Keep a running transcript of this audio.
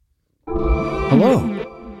Hello,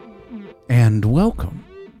 and welcome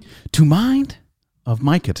to Mind of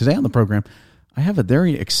Micah. Today on the program, I have a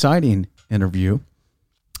very exciting interview.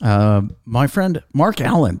 My friend Mark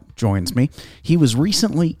Allen joins me. He was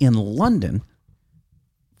recently in London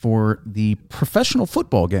for the professional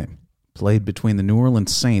football game played between the New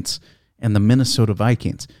Orleans Saints and the Minnesota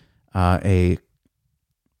Vikings. A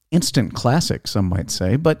instant classic, some might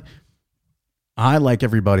say, but I, like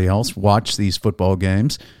everybody else, watch these football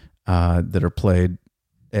games that are played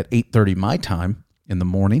at 8:30 my time in the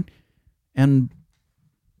morning. And,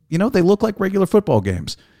 you know, they look like regular football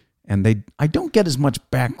games. And I don't get as much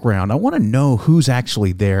background. I want to know who's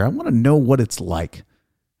actually there. I want to know what it's like.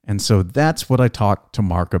 And so that's what I talked to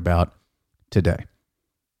Mark about today.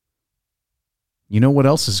 You know what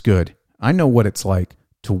else is good? I know what it's like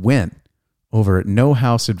to win over at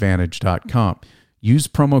nohouseadvantage.com. Use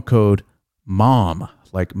promo code MOM,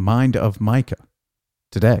 like Mind of Micah,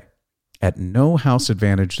 today at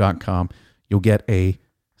nohouseadvantage.com. You'll get a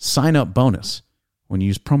sign-up bonus when you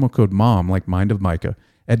use promo code MOM, like Mind of Micah,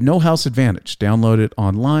 at No House Advantage. Download it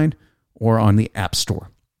online or on the App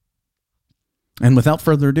Store. And without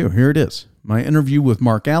further ado, here it is, my interview with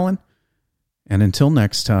Mark Allen. And until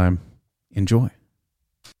next time, enjoy.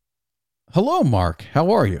 Hello, Mark.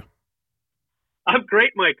 How are you? I'm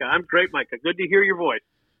great, Micah. Good to hear your voice.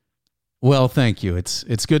 Well, thank you.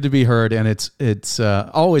 It's good to be heard, and it's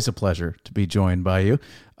always a pleasure to be joined by you.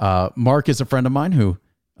 Mark is a friend of mine who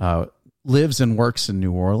lives and works in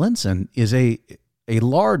New Orleans and is a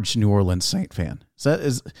large New Orleans Saint fan.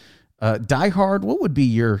 Is diehard? What would be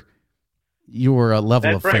your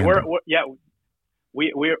level of fandom?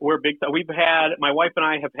 We're big. We've had, my wife and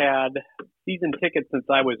I have had season tickets since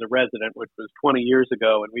I was a resident, which was 20 years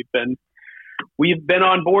ago, and we've been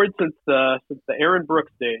on board since the Aaron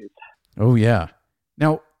Brooks days. Oh yeah.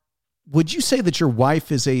 Now, would you say that your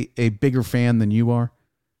wife is a bigger fan than you are?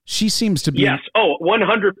 She seems to be. Yes. Oh,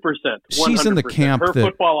 100%. She's in the camp. Her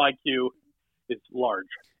football IQ is large.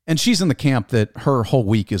 And she's in the camp that her whole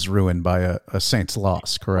week is ruined by a Saints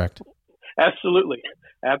loss, correct? Absolutely.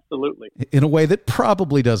 In a way that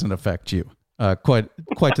probably doesn't affect you quite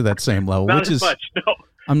to that same level. Not which as is much. No.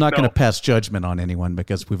 I'm not going to pass judgment on anyone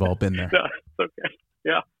because we've all been there. No, it's okay.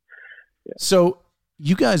 Yeah. So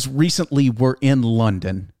you guys recently were in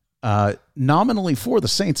London, nominally for the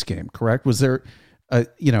Saints game, correct? Was there,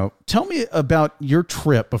 tell me about your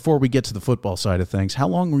trip before we get to the football side of things. How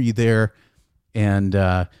long were you there? And,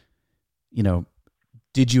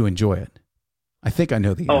 did you enjoy it? I think I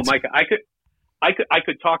know the answer. Oh, Micah, I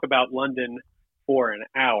could talk about London for an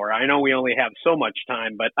hour. I know we only have so much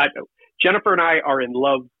time, but Jennifer and I are in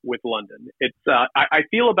love with London. It's I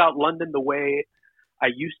feel about London the way I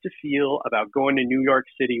used to feel about going to New York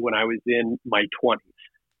City when I was in my 20s.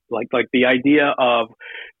 Like the idea of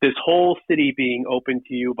this whole city being open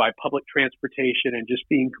to you by public transportation and just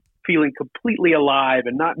feeling completely alive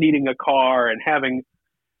and not needing a car and having,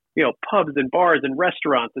 pubs and bars and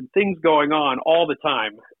restaurants and things going on all the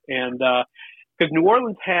time. And because New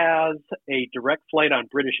Orleans has a direct flight on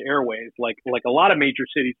British Airways, like a lot of major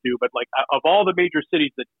cities do, but like of all the major cities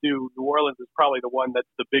that do, New Orleans is probably the one that's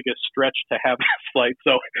the biggest stretch to have this flight.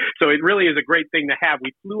 So it really is a great thing to have.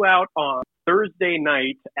 We flew out on Thursday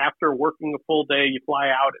night after working a full day. You fly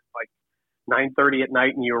out at like 9:30 at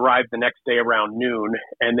night and you arrive the next day around noon.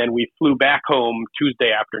 And then we flew back home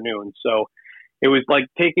Tuesday afternoon. So it was like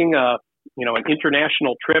taking an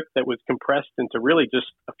international trip that was compressed into really just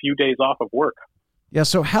a few days off of work. Yeah.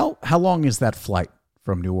 So how long is that flight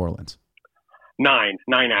from New Orleans? 9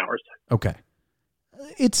 hours. Okay.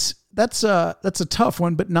 That's a tough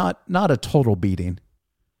one, but not a total beating.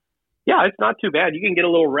 Yeah, it's not too bad. You can get a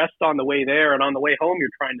little rest on the way there, and on the way home, you're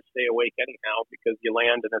trying to stay awake anyhow because you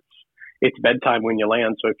land and it's bedtime when you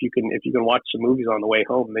land. So if you can watch some movies on the way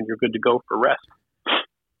home, then you're good to go for rest.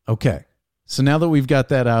 Okay. So now that we've got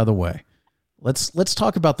that out of the way, let's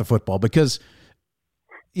talk about the football because,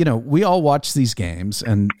 we all watch these games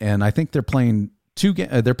and I think they're playing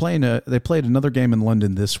they played another game in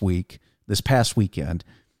London this past weekend.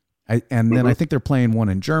 Then I think they're playing one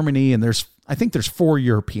in Germany and I think there's 4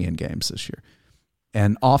 European games this year.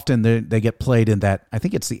 And often they get played in that, I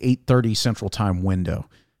think it's the 8:30 Central Time window,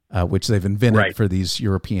 which they've invented for these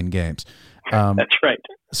European games. That's right.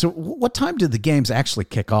 So what time did the games actually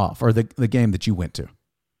kick off, or the game that you went to?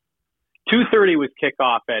 2:30 was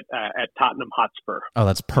kickoff at Tottenham Hotspur. Oh,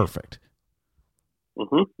 that's perfect.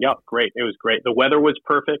 Mm-hmm. Yeah, great. It was great. The weather was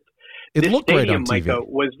perfect. It this looked great on TV. Micah,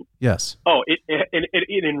 was yes. Oh,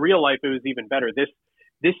 in real life, it was even better.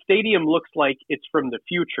 This stadium looks like it's from the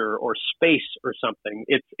future or space or something.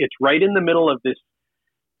 It's right in the middle of this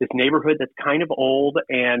neighborhood that's kind of old,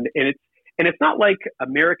 and And it's not like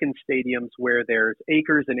American stadiums where there's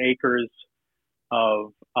acres and acres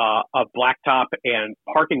of blacktop and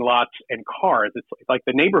parking lots and cars. It's like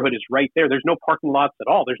the neighborhood is right there. There's no parking lots at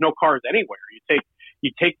all. There's no cars anywhere.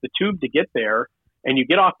 You take the tube to get there, and you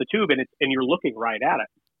get off the tube, and you're looking right at it.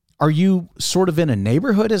 Are you sort of in a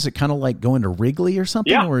neighborhood? Is it kind of like going to Wrigley or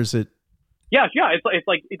something, or is it? Yeah. It's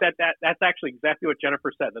like that. That's actually exactly what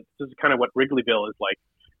Jennifer said. That this is kind of what Wrigleyville is like,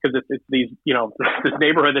 because it's these, this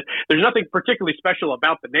neighborhood. There's nothing particularly special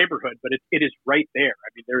about the neighborhood, but it is right there. I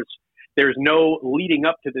mean, there's no leading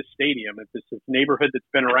up to this stadium. It's this neighborhood that's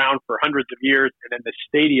been around for hundreds of years, and then the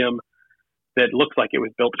stadium that looks like it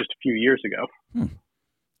was built just a few years ago.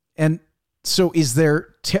 And so, is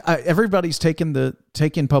there? Everybody's taking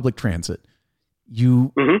public transit.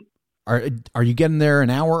 You are you getting there an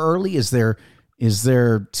hour early? Is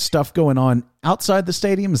there stuff going on outside the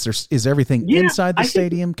stadium? Is everything inside the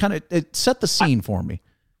stadium? Kind of set the scene for me.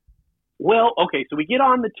 Well, okay, so we get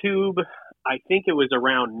on the tube. I think it was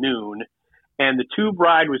around noon, and the tube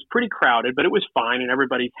ride was pretty crowded, but it was fine, and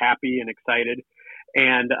everybody's happy and excited.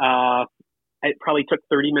 And it probably took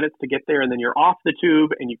 30 minutes to get there, and then you're off the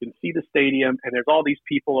tube, and you can see the stadium, and there's all these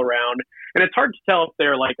people around. And it's hard to tell if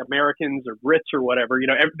they're like Americans or Brits or whatever.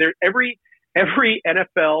 Every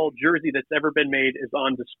NFL jersey that's ever been made is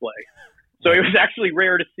on display. So it was actually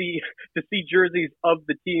rare to see jerseys of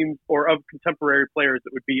the teams or of contemporary players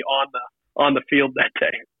that would be on the field that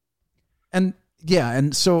day.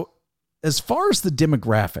 And so as far as the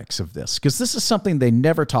demographics of this, because this is something they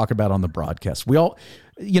never talk about on the broadcast. We all,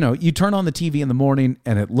 you turn on the TV in the morning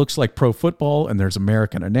and it looks like pro football, and there's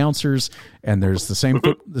American announcers, and there's the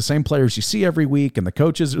same players you see every week, and the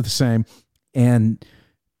coaches are the same. And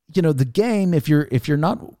the game, if you're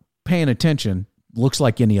not paying attention, looks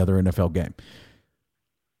like any other NFL game.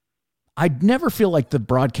 I'd never feel like the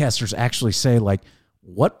broadcasters actually say, like,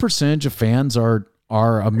 what percentage of fans are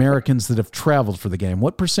Americans that have traveled for the game?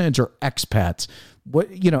 What percentage are expats?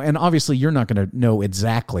 And obviously you're not going to know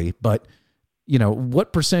exactly, but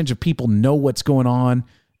what percentage of people know what's going on?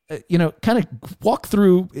 Kind of walk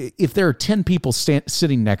through, if there are 10 people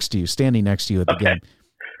standing next to you at the game,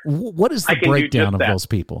 what is the breakdown of those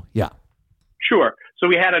people? Yeah. Sure. So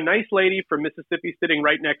we had a nice lady from Mississippi sitting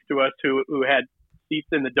right next to us who had seats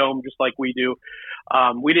in the dome just like we do.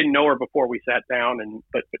 We didn't know her before we sat down,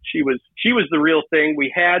 but she was the real thing.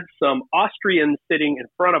 We had some Austrians sitting in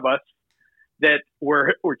front of us that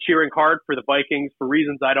were cheering hard for the Vikings for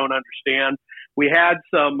reasons I don't understand. We had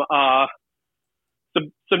some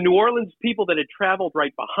New Orleans people that had traveled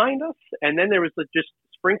right behind us, and then there was just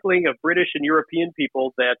sprinkling of British and European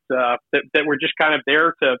people that were just kind of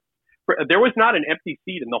there to. There was not an empty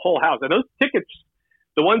seat in the whole house, and those tickets,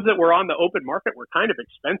 the ones that were on the open market, were kind of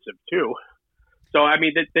expensive too. So I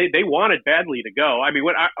mean, they wanted badly to go. I mean,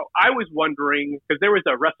 what I was wondering, because there was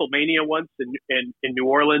a WrestleMania once in New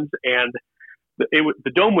Orleans, and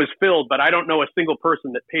the dome was filled, but I don't know a single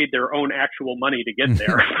person that paid their own actual money to get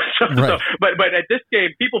there. Right. But at this game,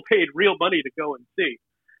 people paid real money to go and see.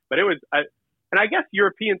 But it was, and I guess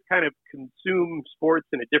Europeans kind of consume sports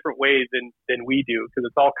in a different way than we do, because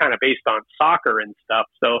it's all kind of based on soccer and stuff.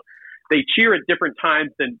 So they cheer at different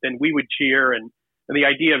times than we would cheer, and the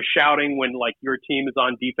idea of shouting when like your team is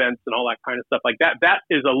on defense and all that kind of stuff like that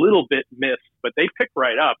is a little bit missed. But they pick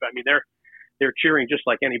right up. I mean, they're cheering just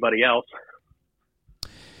like anybody else.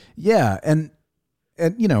 Yeah, and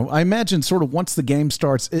I imagine sort of once the game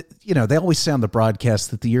starts, they always say on the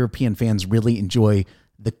broadcast that the European fans really enjoy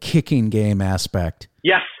the kicking game aspect.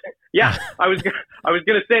 Yes, yeah. I was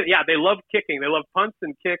gonna say, yeah, they love kicking. They love punts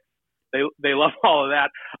and kicks. They love all of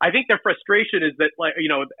that. I think their frustration is that, like,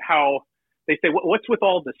 how they say, what's with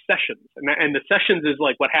all the sessions? And the sessions is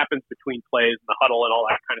like what happens between plays and the huddle and all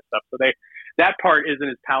that kind of stuff. So that part isn't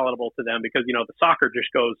as palatable to them, because the soccer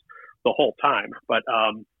just goes the whole time. But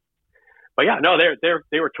yeah, no,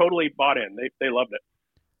 they were totally bought in. They loved it.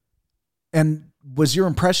 And was your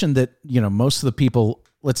impression that most of the people,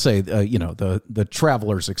 let's say the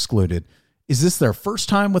travelers excluded, is this their first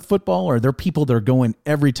time with football, or are there people that are going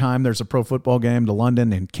every time there's a pro football game to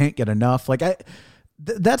London and can't get enough? Like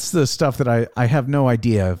that's the stuff that I have no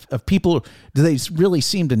idea of people. Do they really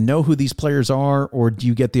seem to know who these players are, or do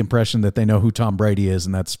you get the impression that they know who Tom Brady is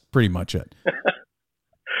and that's pretty much it?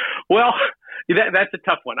 Well, that's a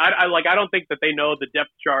tough one. I don't think that they know the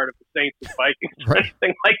depth chart of the Saints and Vikings or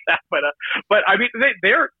anything like that. But I mean,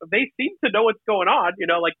 they seem to know what's going on.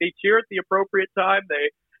 Like they cheer at the appropriate time. They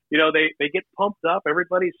get pumped up.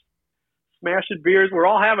 Everybody's smashing beers. We're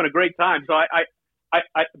all having a great time. So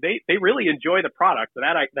they really enjoy the product.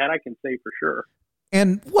 That I can say for sure.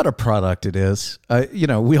 And what a product it is.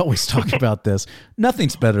 We always talk about this.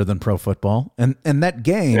 Nothing's better than pro football. And that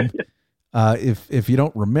game, if you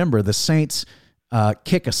don't remember, the Saints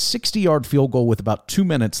kick a 60-yard field goal with about 2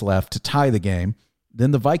 minutes left to tie the game.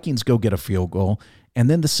 Then the Vikings go get a field goal. And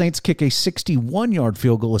then the Saints kick a 61-yard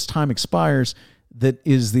field goal as time expires. That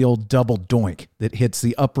is the old double doink that hits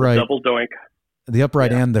the upright. Double doink. The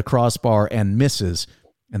upright and the crossbar and misses,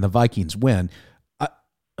 and the Vikings win.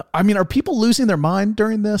 I mean, are people losing their mind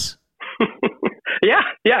during this? Yeah,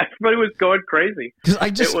 everybody was going crazy. Because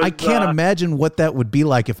I can't imagine what that would be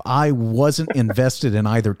like if I wasn't invested in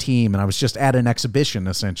either team and I was just at an exhibition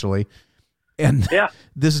essentially. And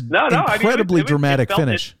this incredibly dramatic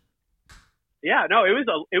finish. It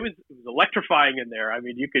was electrifying in there. I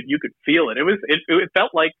mean, you could feel it. It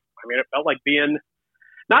felt like being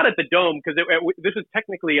not at the Dome, because this was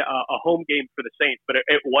technically a home game for the Saints, but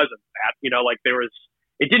it wasn't that.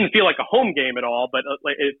 It didn't feel like a home game at all, but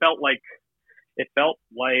it felt like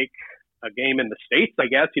a game in the States, I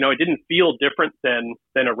guess. It didn't feel different than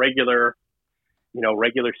a regular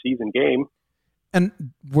season game. And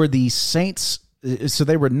were the Saints, so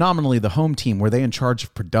they were nominally the home team, were they in charge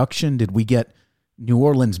of production? Did we get New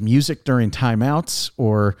Orleans music during timeouts,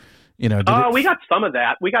 or we got some of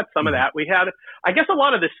that. We had, I guess, a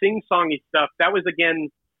lot of the sing-songy stuff. That was, again,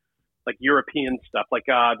 like European stuff. Like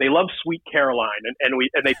they love Sweet Caroline, and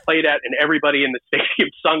they played it, and everybody in the stadium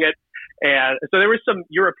sung it. And so there was some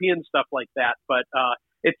European stuff like that, but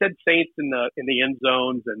it said Saints in the end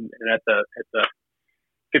zones and at the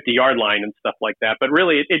 50-yard line and stuff like that. But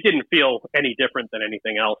really, it didn't feel any different than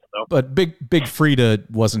anything else, though. But Big Frida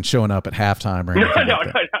wasn't showing up at halftime or anything.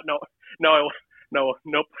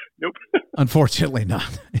 Nope. Unfortunately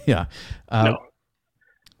not. Yeah. No.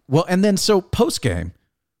 Well, and then so post game,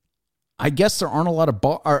 I guess there aren't a lot of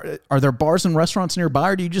are there bars and restaurants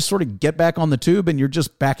nearby, or do you just sort of get back on the tube and you're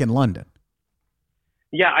just back in London?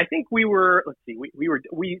 Yeah, I think we were. Let's see,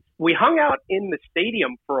 we hung out in the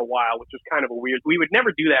stadium for a while, which was kind of a weird. We would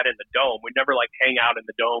never do that in the Dome. We'd never hang out in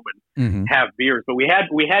the Dome and have beers. But we had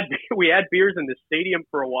beers in the stadium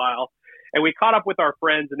for a while, and we caught up with our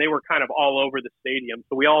friends, and they were kind of all over the stadium.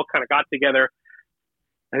 So we all kind of got together,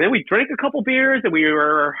 and then we drank a couple beers, and we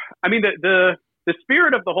were. I mean, the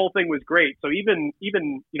spirit of the whole thing was great. So even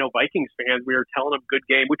Vikings fans, we were telling them good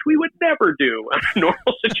game, which we would never do in a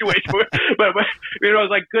normal situation. but it was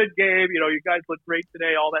like, good game. You guys look great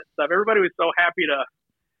today. All that stuff. Everybody was so happy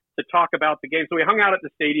to talk about the game. So we hung out at the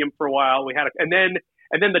stadium for a while. And then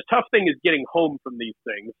the tough thing is getting home from these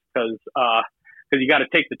things, because you got to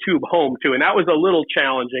take the tube home too, and that was a little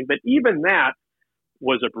challenging. But even that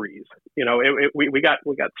was a breeze. We got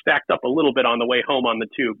stacked up a little bit on the way home on the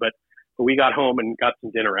tube, but we got home and got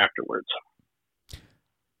some dinner afterwards.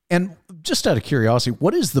 And just out of curiosity,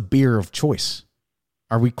 what is the beer of choice?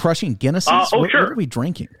 Are we crushing Guinnesses? Sure. What are we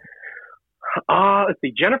drinking? Let's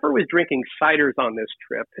see. Jennifer was drinking ciders on this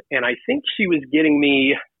trip, and I think she was getting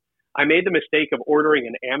me. I made the mistake of ordering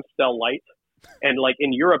an Amstel Light, and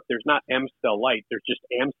in Europe, there's not Amstel Light. There's just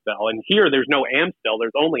Amstel, and here there's no Amstel.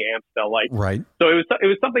 There's only Amstel Light. Right. So it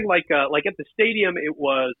was something like at the stadium, it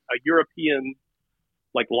was a European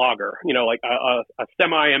lager, a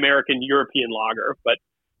semi-American European lager, but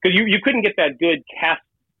because you couldn't get that good cask,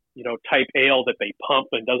 type ale that they pump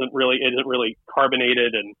and isn't really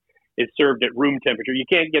carbonated and is served at room temperature. You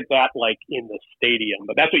can't get that in the stadium,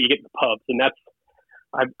 but that's what you get in the pubs, and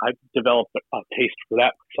I've developed a taste for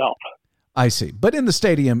that myself. I see. But in the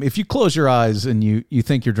stadium, if you close your eyes and you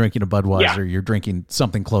think you're drinking a Budweiser, you're drinking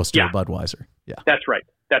something close to a Budweiser. Yeah, that's right.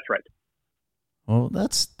 Well,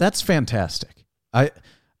 that's fantastic.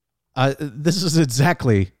 This is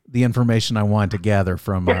exactly the information I wanted to gather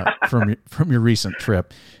from your recent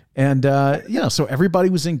trip. And so everybody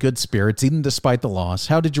was in good spirits, even despite the loss.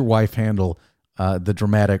 How did your wife handle the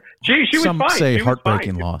dramatic, she was some fine. say she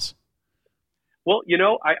heartbreaking loss? Well,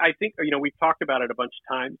 I think we've talked about it a bunch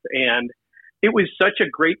of times, and it was such a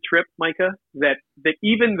great trip, Micah, that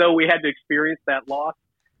even though we had to experience that loss,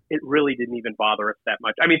 it really didn't even bother us that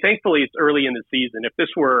much. I mean, thankfully it's early in the season. If this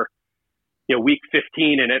were week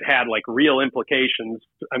 15 and it had real implications,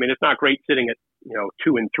 I mean, it's not great sitting at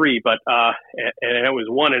 2-3, but and it was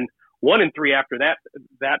 1-3 after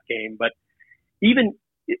that game. But even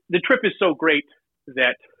the trip is so great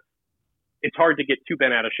that it's hard to get too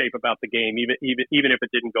bent out of shape about the game, even if it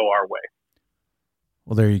didn't go our way.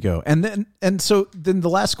 Well, there you go. And so then the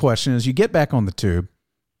last question is: you get back on the tube,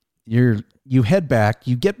 you head back,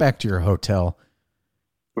 you get back to your hotel.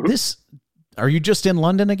 Mm-hmm. Are you just in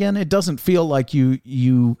London again? It doesn't feel like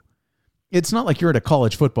you it's not like you're at a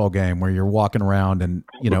college football game where you're walking around and,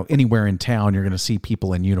 anywhere in town, you're going to see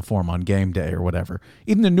people in uniform on game day or whatever.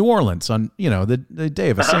 Even in New Orleans on, the day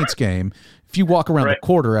of a Saints game, if you walk around the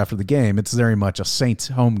quarter after the game, it's very much a Saints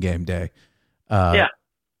home game day.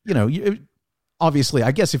 Obviously,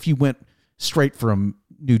 I guess if you went straight from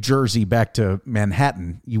New Jersey back to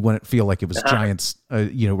Manhattan, you wouldn't feel like it was Giants,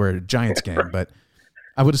 we're at a Giants game. But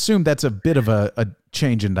I would assume that's a bit of a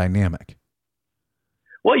change in dynamic.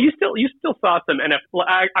 Well, you still saw some NFL.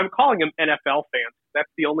 I'm calling them NFL fans. That's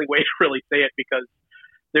the only way to really say it, because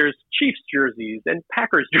there's Chiefs jerseys and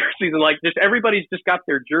Packers jerseys, and just everybody's just got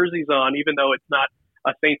their jerseys on, even though it's not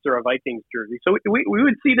a Saints or a Vikings jersey. So we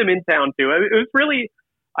would see them in town too. It was really,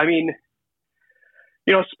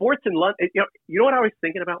 sports in London. You know what I was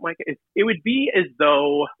thinking about, Mike? It would be as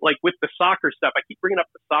though, like with the soccer stuff. I keep bringing up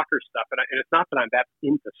the soccer stuff, and it's not that I'm that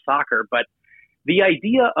into soccer, but the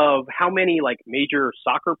idea of how many major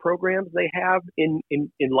soccer programs they have in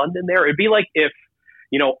London there, it'd be like if,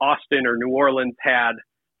 Austin or New Orleans had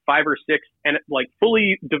 5 or 6 and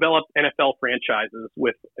fully developed NFL franchises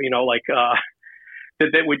with,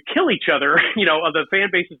 that would kill each other, the fan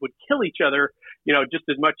bases would kill each other, just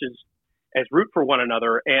as much as root for one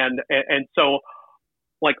another. And so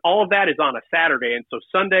all of that is on a Saturday. And so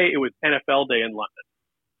Sunday it was NFL day in London.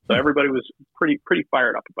 So everybody was pretty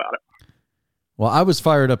fired up about it. Well, I was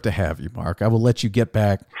fired up to have you, Mark. I will let you get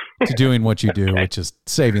back to doing what you do, which is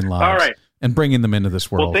saving lives. All right. And bringing them into this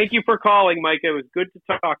world. Well, thank you for calling, Mike. It was good to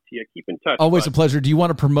talk to you. Keep in touch. Always a pleasure. Do you want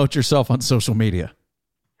to promote yourself on social media?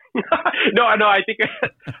 No, I think,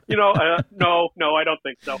 no, I don't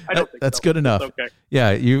think so. That's good enough. Okay.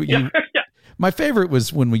 Yeah, you. My favorite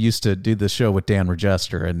was when we used to do the show with Dan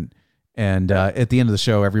Regester, and at the end of the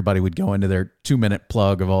show, everybody would go into their 2-minute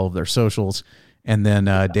plug of all of their socials, and then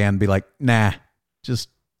Dan would be like, "Nah, just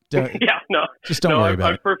don't worry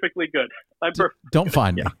about it. I'm perfectly good. Don't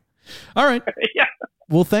find me." All right. Yeah.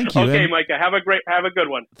 Well, thank you. Okay, Micah. Have a good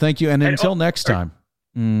one. Thank you, and until next time.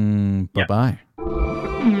 Bye-bye.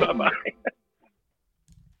 Bye-bye.